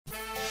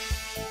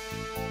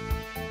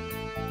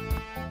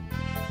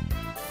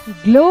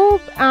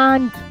Globe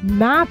and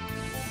maps.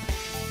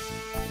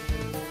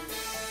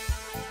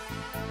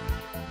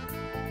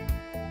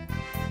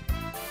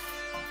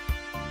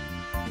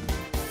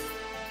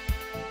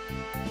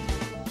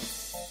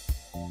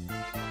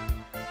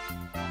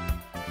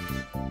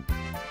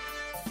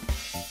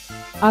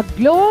 A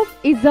globe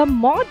is a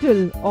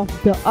model of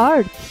the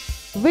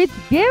earth which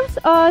gives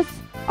us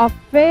a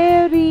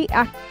very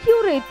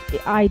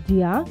accurate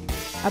idea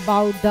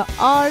about the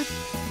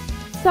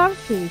earth's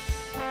surface.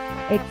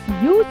 It's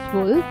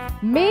useful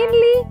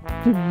mainly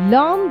to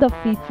learn the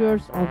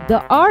features of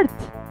the earth.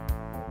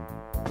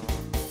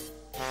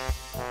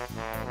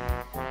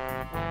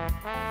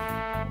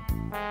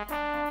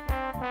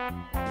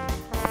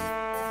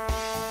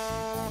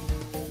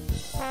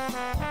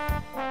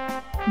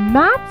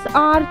 Maps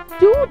are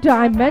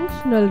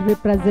two-dimensional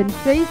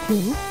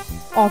representations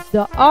of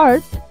the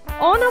earth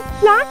on a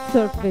flat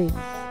surface.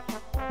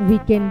 We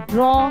can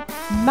draw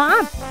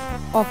maps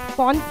of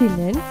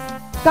continents,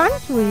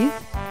 countries,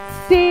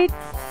 states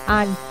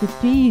and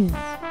cities.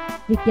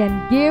 We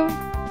can give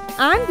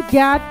and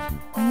get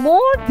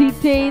more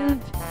detailed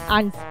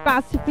and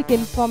specific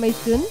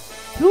information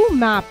through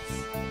maps.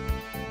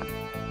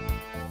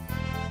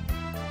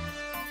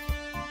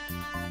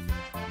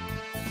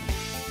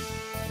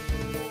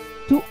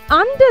 To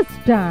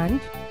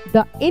understand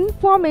the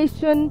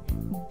information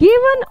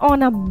given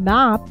on a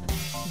map,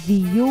 we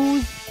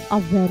use a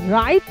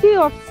variety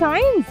of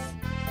signs,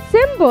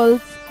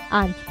 symbols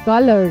and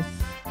colors.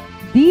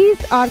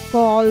 These are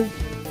called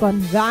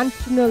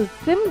conventional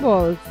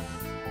symbols.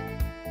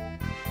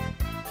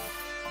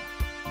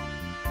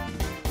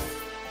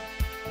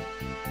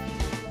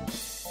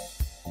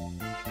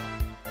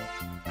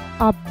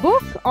 A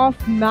book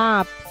of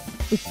maps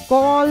is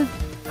called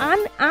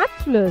an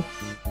atlas.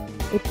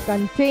 It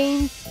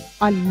contains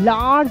a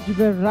large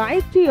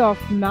variety of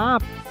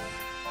maps: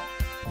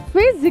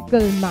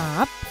 physical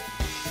maps,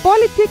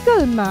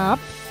 political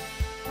maps,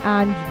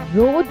 and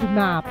road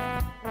maps.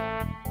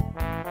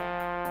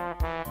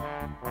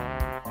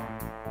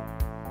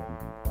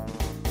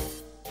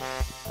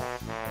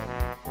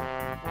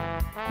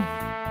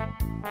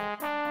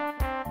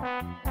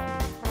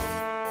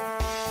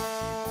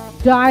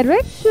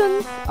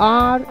 Directions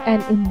are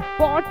an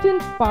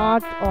important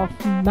part of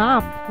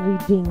map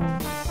reading.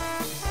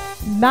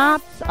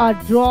 Maps are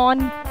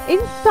drawn in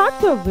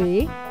such a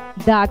way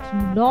that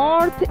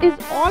north is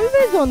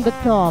always on the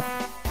top,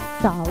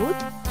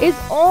 south is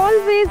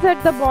always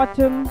at the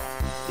bottom,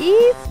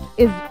 east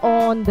is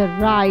on the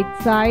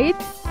right side,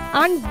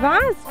 and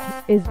west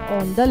is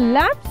on the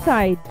left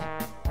side.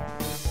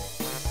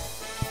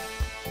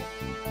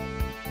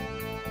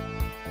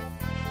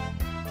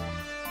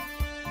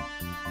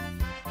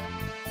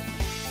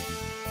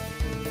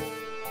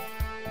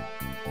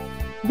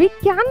 We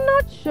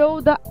cannot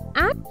show the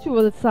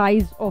actual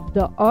size of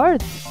the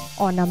earth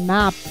on a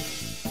map.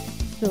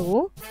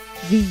 So,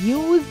 we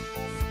use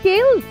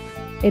scales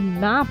in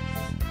maps.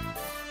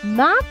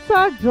 Maps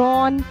are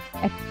drawn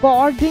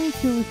according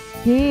to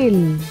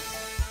scale.